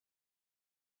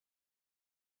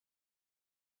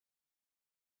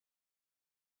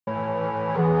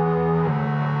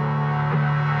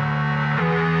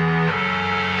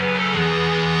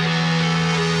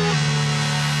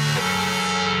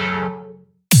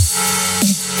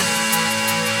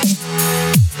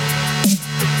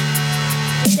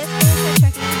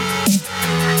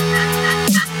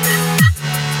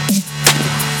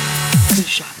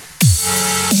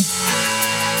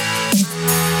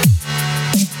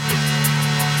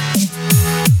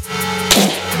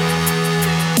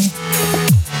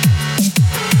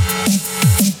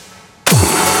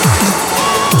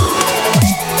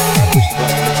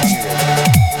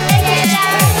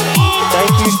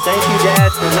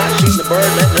not shooting the bird,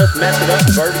 letting us mess it up,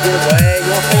 the bird to get away.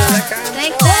 You want to say that kind of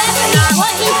Thanks, Dad.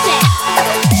 What is that?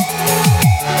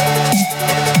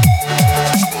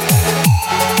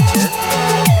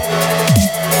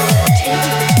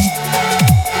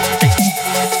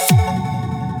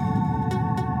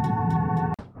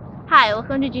 Hi,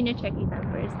 welcome to Junior Turkey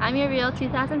Thumpers. I'm your real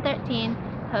 2013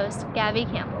 host, Gabby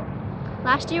Campbell.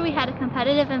 Last year we had a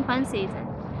competitive and fun season,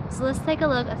 so let's take a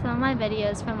look at some of my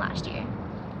videos from last year.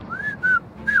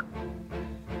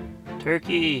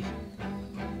 Turkey!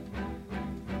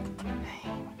 Hey,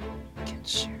 get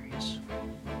serious.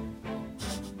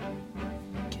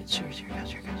 Get serious. Here it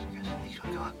goes. He's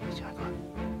gonna go up.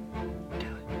 Do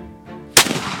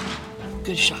it.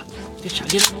 Good shot. Get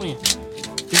it on in.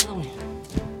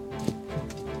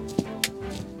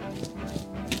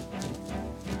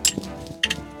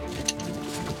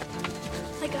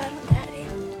 I got him, Daddy.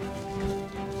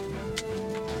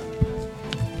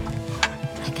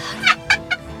 I got him.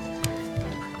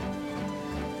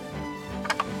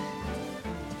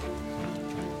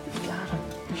 You got him.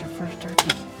 Here's your first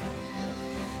turkey.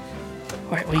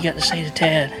 Alright, what you got to say to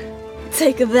Tad?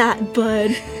 Take that,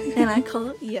 bud. And I call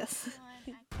it yes.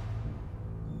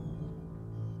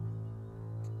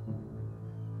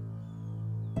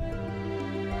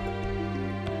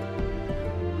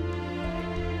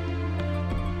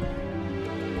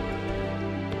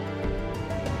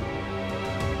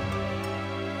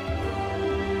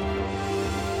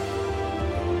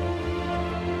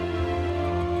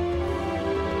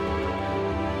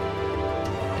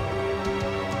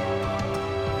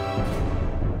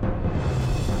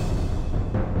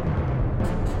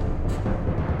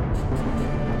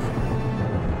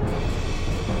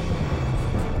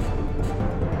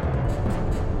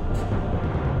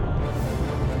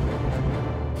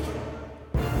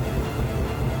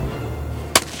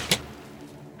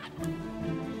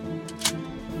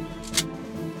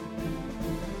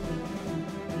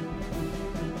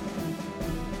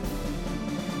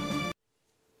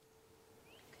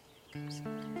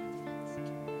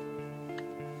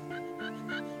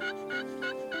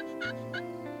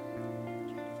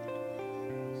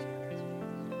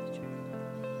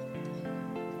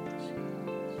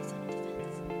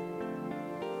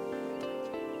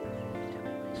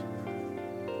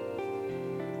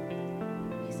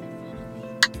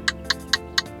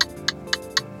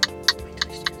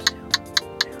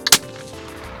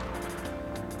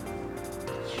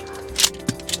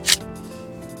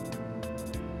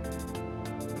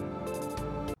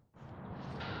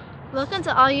 Welcome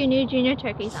to all you new Junior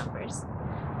Turkey Thumpers.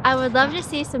 I would love to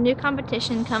see some new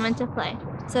competition come into play,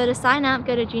 so to sign up,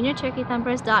 go to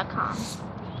juniorturkeythumpers.com.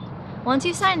 Once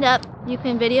you signed up, you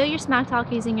can video your Smack Talk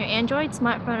using your Android,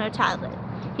 smartphone, or tablet.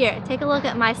 Here, take a look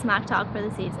at my Smack Talk for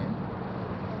the season.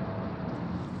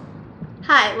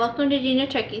 Hi, welcome to Junior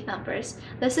Turkey Thumpers.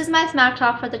 This is my Smack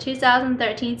Talk for the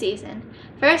 2013 season.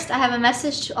 First, I have a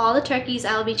message to all the turkeys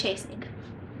I will be chasing.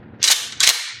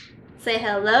 Say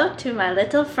hello to my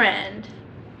little friend.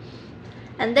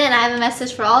 And then I have a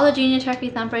message for all the Junior Turkey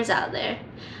Thumpers out there.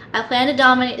 I plan to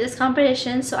dominate this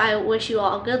competition, so I wish you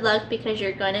all good luck because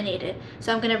you're going to need it.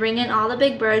 So I'm going to bring in all the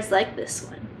big birds like this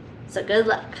one. So good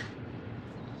luck.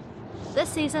 This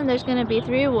season there's going to be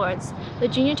 3 awards. The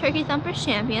Junior Turkey Thumpers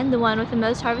Champion, the one with the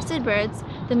most harvested birds,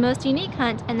 the most unique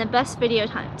hunt, and the best videoed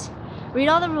hunt. Read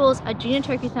all the rules at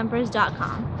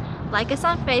juniorturkeythumpers.com. Like us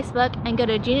on Facebook and go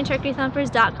to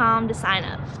juniorturkeythumpers.com to sign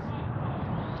up.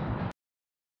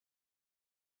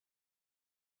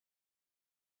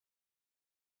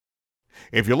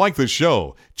 If you like this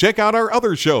show, check out our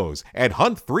other shows at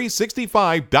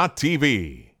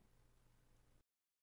hunt365.tv.